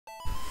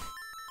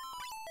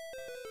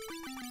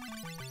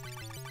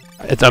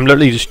I'm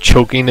literally just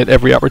choking at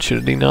every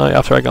opportunity now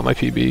after I got my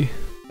PB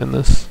in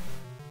this.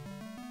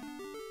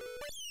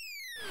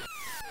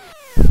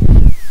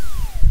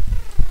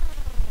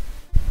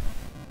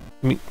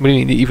 What do you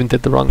mean you even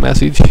did the wrong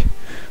message?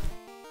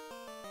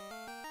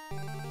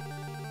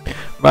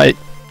 Right,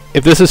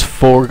 if this is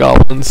 4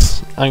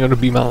 goblins, I'm gonna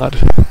be mad.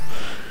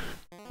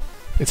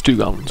 It's 2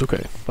 goblins,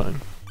 okay,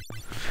 fine.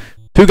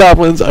 2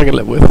 goblins I can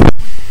live with.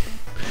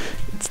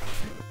 It's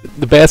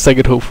the best I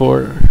could hope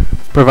for,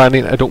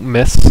 providing I don't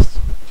miss.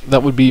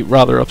 That would be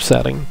rather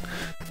upsetting.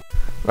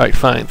 Right,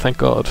 fine, thank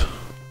God.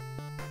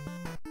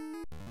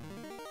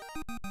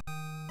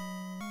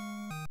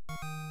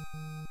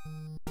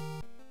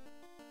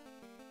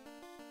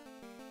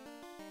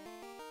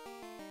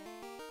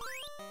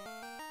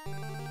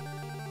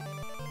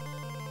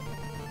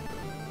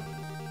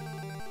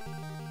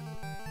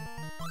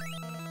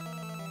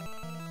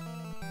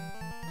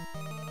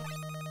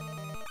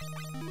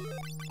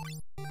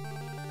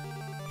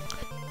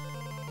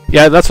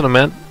 Yeah, that's what I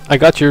meant.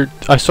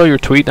 I saw your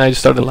tweet and I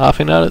just started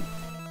laughing at it.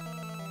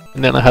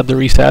 And then I had to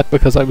reset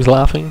because I was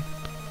laughing.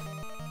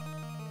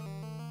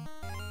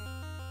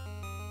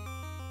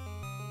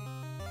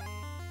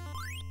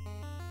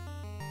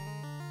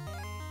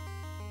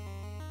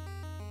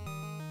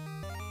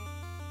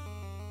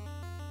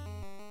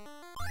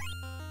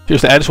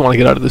 Seriously, I just want to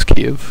get out of this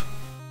cave.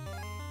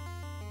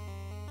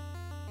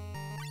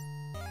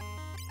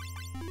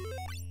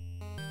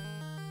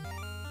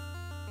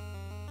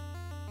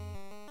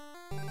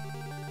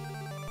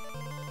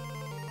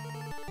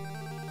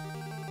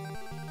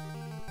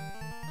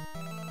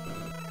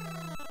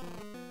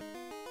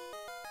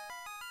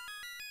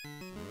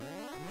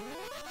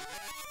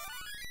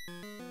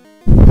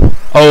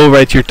 Oh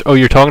right, you're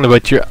talking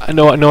about your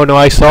no,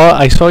 I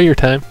saw your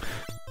time.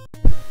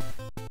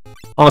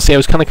 Honestly, I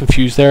was kind of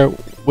confused there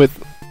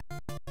with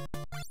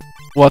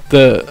what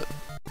the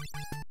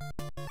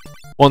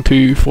 1,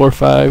 2, 4,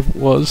 5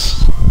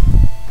 was.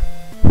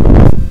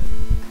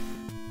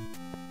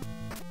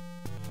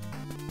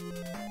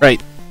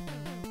 Right.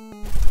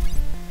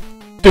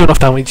 Do enough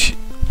damage.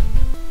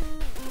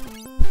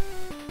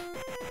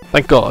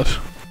 Thank God.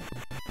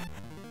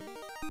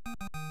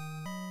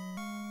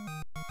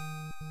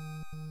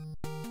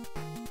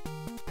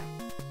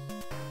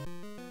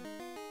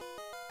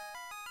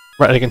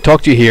 Right, I can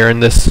talk to you here in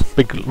this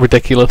big,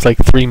 ridiculous, like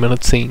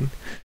 3-minute scene.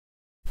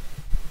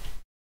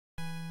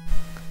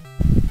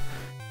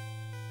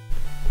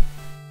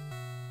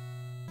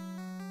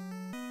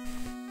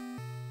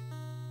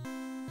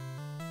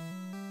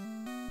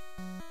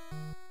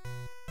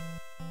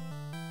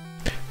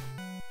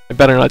 I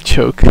better not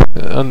choke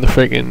on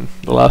the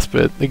last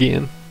bit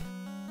again.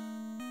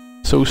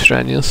 So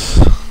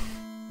strenuous.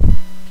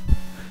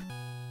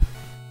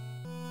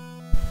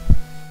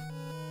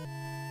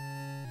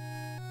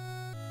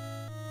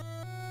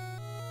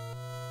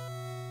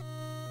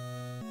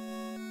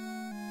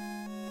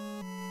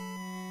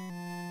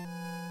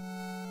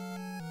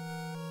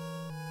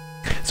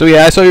 So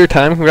yeah, I saw your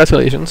time,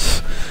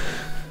 congratulations.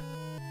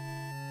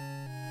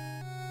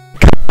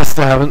 I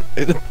still haven't.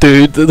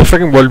 Dude, the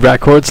freaking world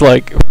record's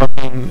like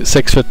fucking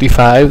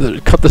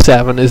 6:55. Cut the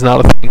 7 is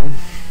not a thing.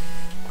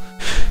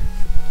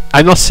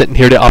 I'm not sitting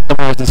here to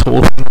optimize this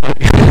whole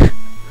thing.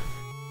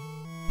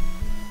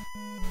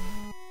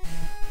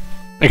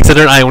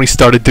 Considering I only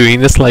started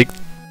doing this like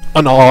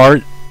an hour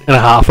and a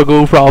half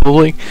ago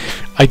probably,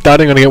 I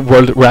thought I'm gonna get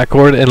world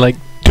record in like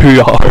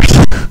 2 hours.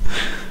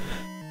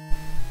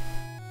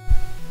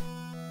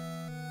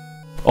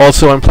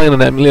 Also, I'm playing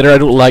an emulator. I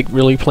don't like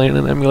really playing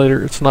an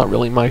emulator. It's not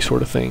really my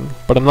sort of thing.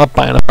 But I'm not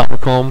buying a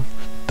Famicom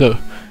to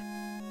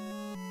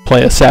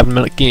play a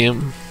 7-minute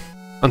game.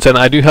 And then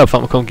I do have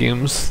Famicom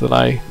games that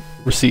I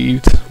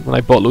received when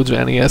I bought loads of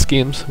NES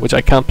games, which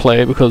I can't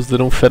play because they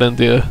don't fit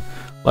into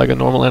like a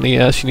normal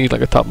NES. You need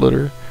like a top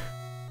loader.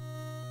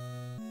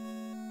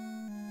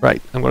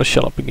 Right, I'm gonna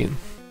shut up again.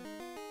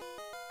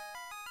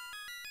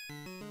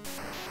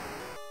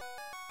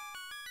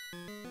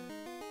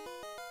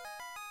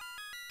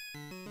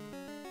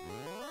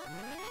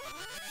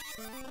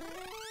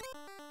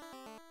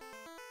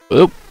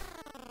 Oop.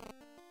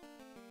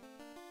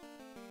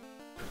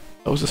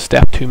 That was a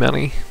step too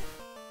many.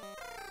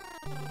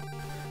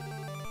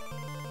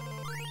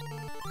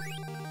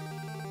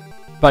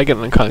 If I get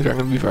an encounter, I'm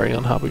going to be very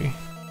unhappy.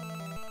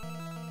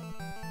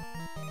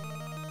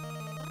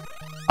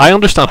 I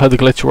understand how the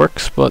glitch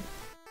works, but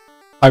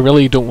I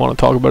really don't want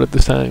to talk about it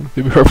this time,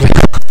 to be perfectly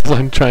honest.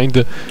 I'm trying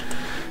to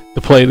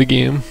play the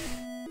game.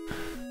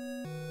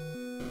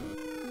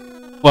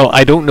 Well,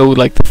 I don't know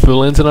like the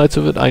full ins and outs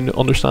of it. I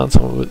understand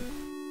some of it.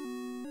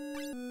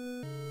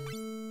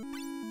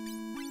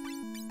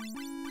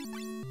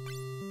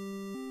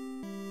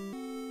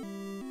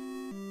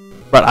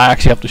 But I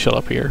actually have to shut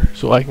up here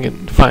so I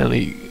can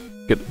finally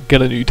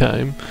get a new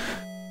time.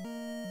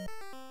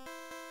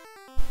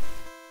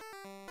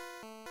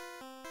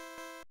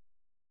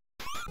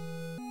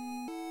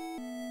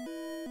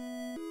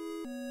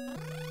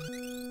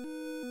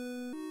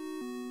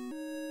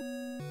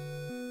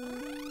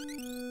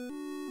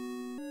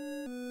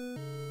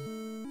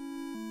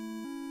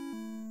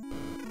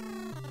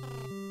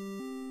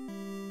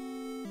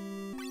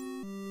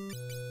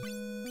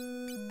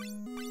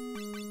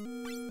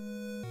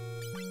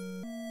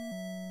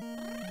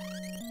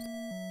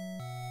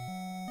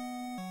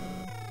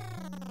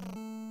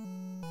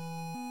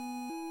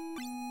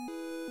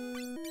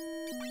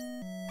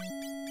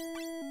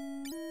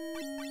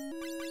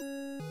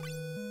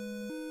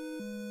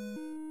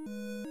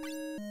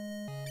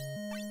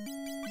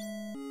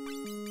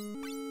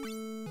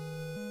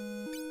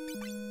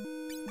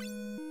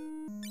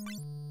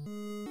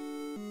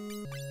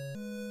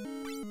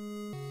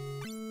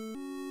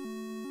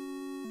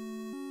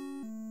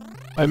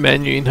 My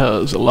menuing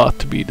has a lot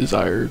to be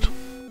desired.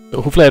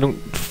 So hopefully I don't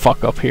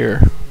fuck up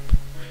here.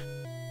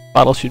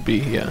 Battle should be,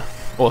 yeah.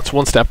 Well, it's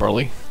one step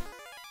early.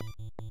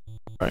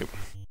 Right.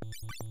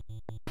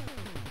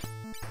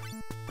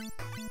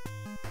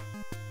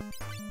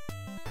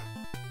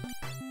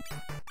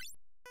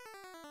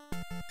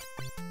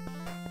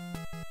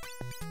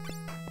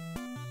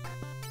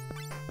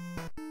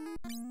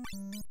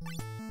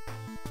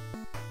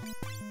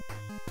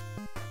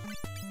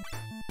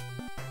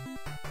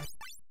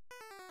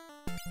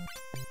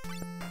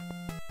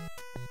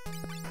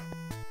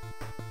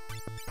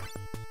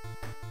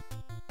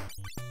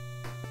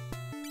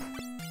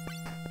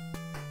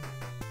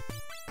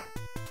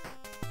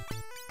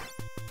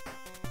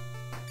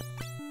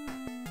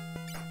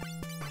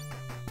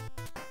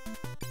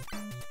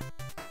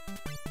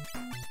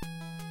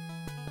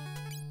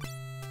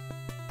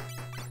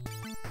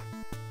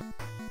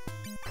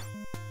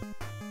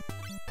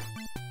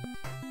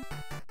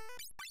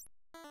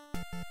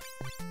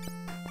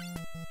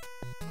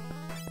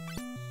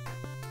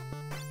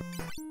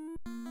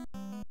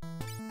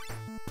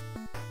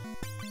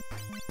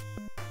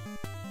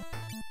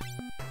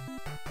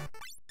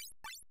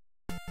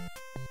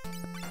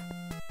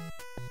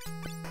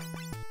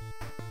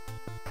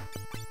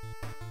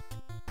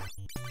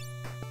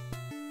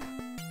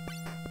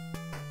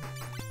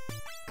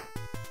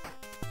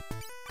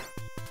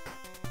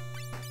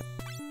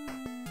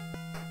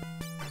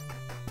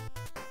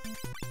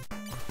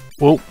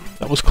 Whoa,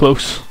 that was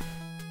close.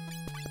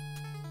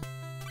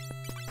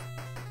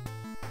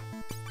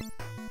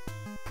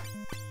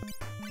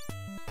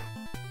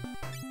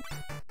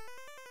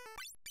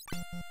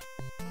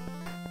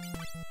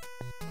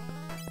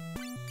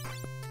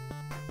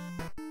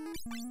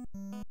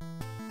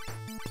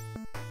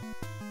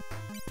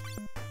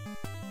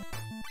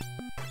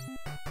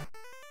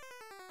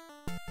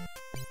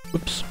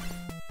 Whoops.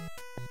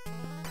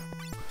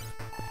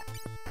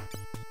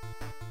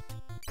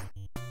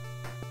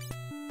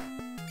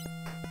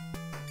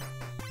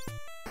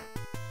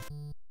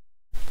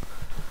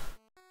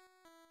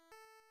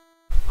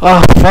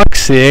 Oh,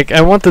 fuck's sake,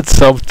 I wanted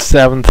sub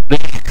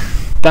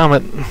 730. Damn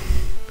it.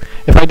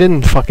 If I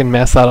didn't fucking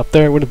mess that up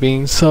there, it would have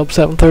been sub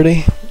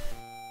 730.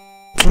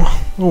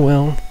 Oh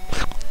well.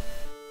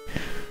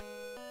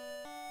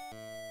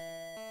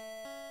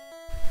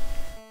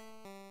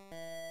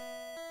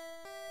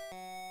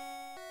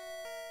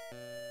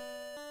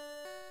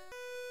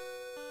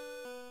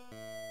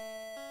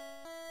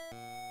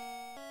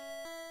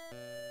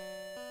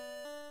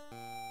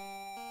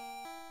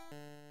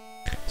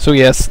 So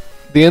yes,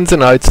 the ins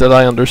and outs that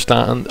I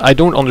understand. I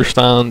don't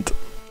understand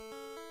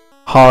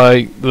how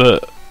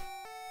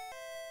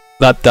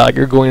that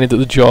dagger going into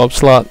the job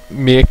slot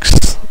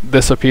makes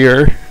this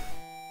appear.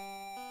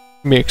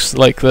 Makes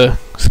like the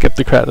skip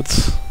the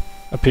credits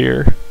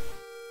appear.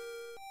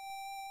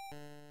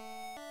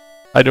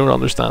 I don't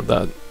understand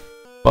that.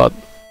 But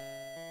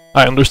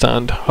I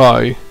understand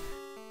how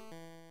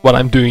what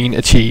I'm doing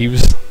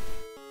achieves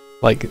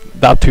like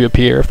that to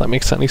appear, if that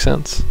makes any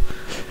sense.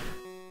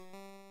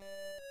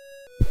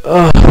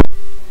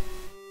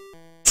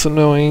 It's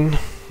annoying,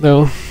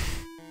 though.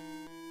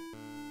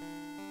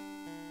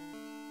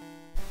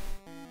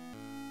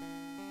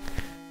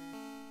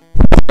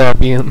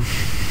 Fabian.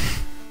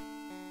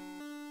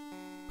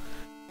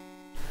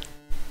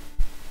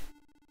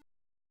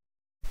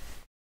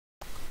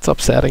 It's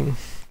upsetting.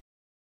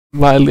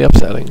 Mildly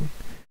upsetting.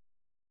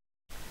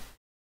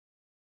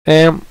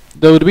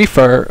 Though to be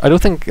fair, I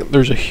don't think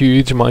there's a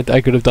huge amount I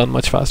could have done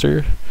much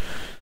faster.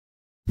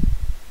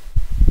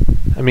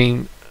 I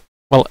mean,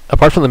 well,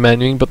 apart from the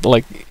menuing, but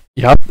like,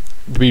 you have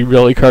to be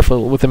really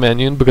careful with the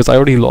menuing because I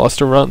already lost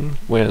a run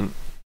when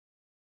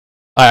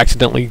I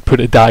accidentally put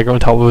a dagger on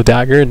top of a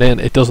dagger and then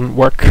it doesn't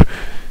work.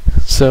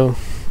 So,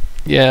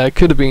 yeah, it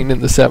could have been in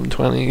the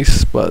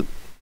 720s, but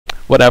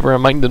whatever, I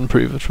might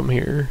improve it from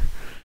here.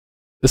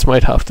 This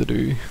might have to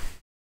do.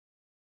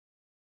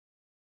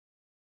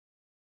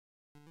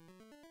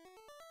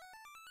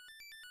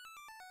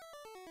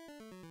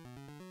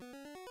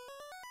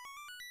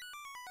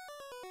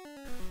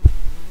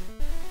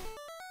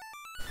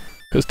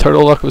 Because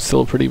Turtle Luck was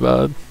still pretty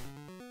bad.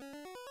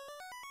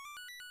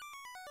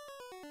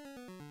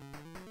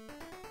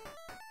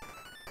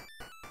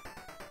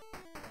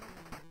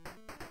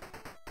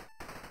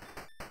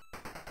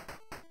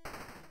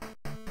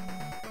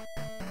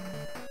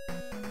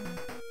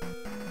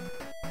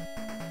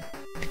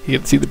 You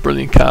can see the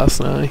brilliant cast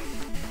now.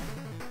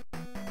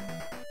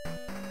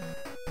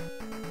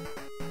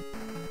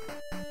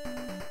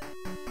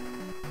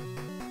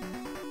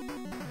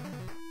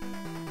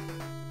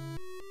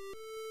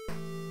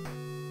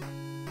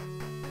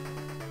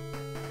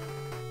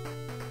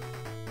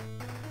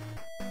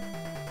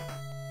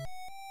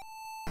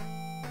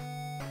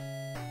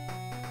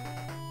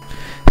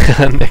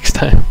 Next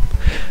time,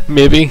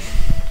 maybe.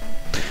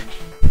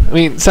 I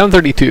mean,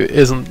 732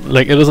 isn't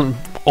like, it isn't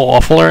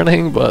awful or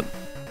anything, but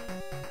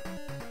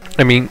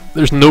I mean,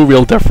 there's no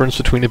real difference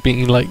between it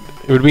being like,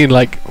 it would be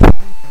like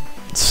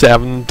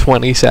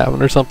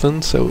 7:27 or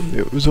something, so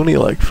it was only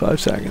like 5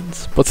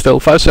 seconds. But still,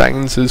 5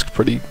 seconds is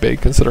pretty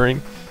big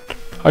considering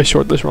how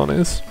short this run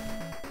is.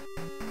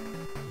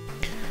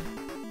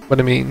 But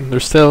I mean,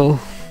 there's still...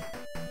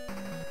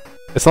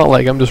 It's not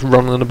like I'm just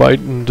running about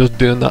and just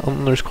doing that.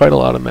 There's quite a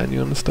lot of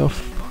menu and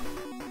stuff.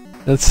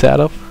 It's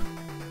setup.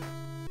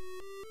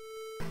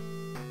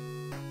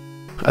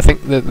 I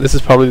think that this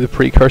is probably the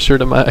precursor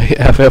to my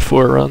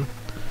FF4 run.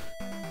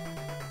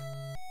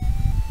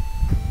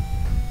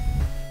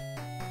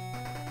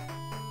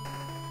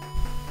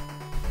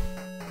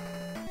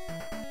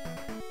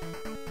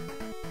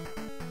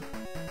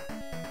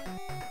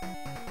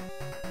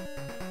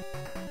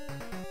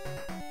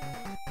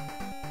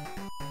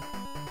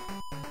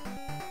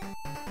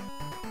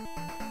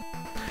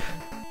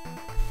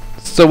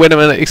 So wait a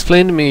minute,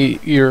 explain to me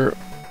your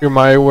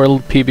Mario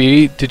World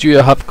PB. Did you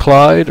have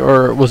Clyde,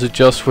 or was it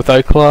just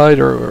without Clyde,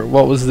 or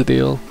what was the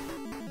deal?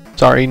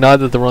 Sorry, now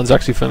that the run's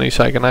actually finished,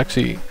 I can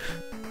actually...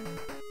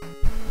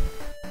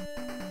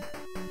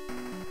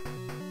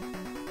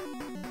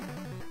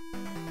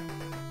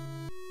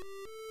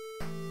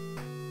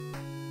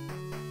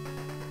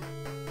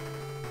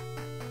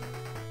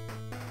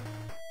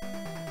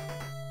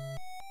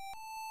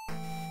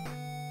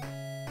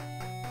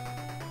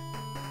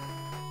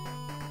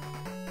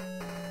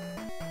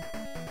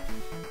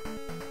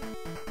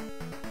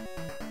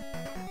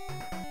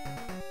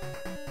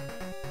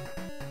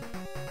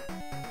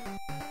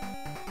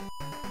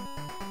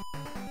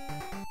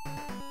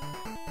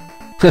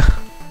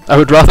 I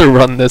would rather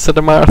run this at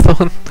a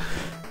marathon.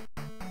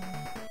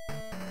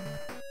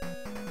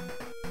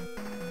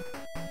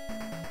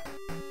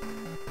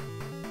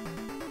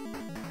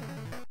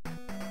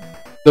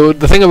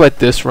 The thing about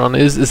this run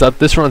is that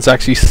this run's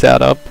actually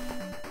set up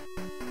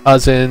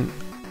as in,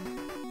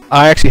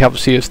 I actually have a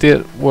save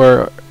state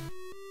where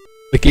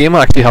the game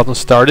actually hasn't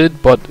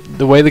started, but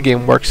the way the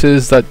game works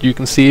is that you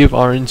can save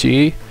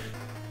RNG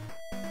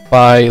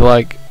by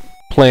like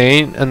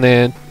playing and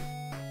then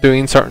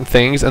doing certain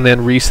things and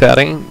then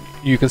resetting.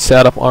 You can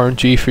set up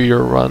RNG for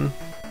your run.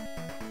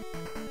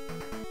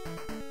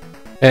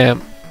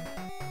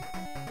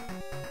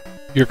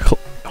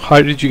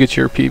 How did you get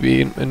your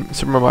PB in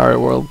Super Mario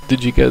World?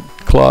 Did you get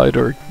Clyde,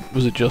 or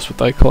was it just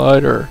without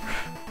Clyde, or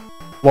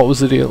what was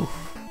the deal?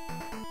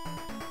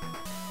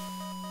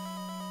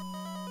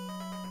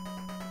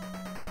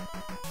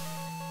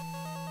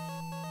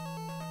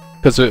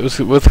 Because it was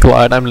with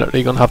Clyde, I'm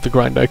literally gonna have to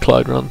grind out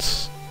Clyde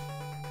runs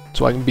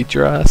so I can beat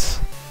your ass.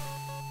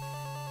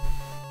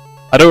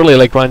 I don't really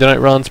like grinding out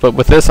runs, but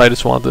with this I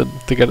just wanted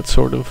to get it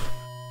sort of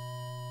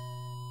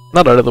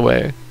not out of the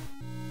way.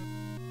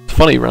 It's a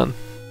funny run.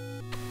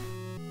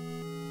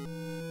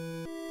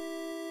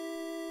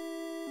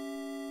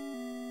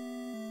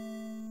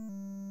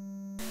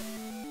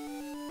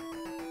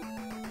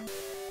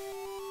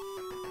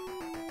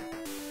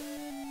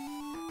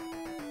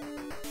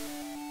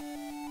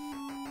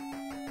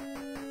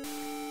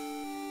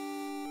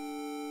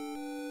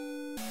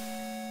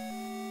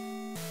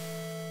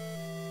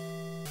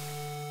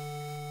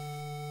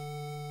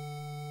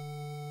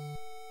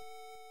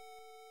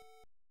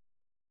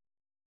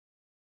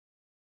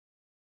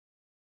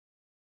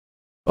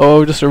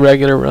 Oh, just a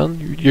regular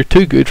run? You're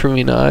too good for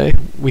me now.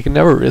 We can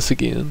never race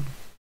again.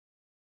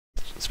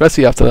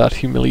 Especially after that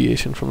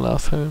humiliation from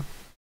last time.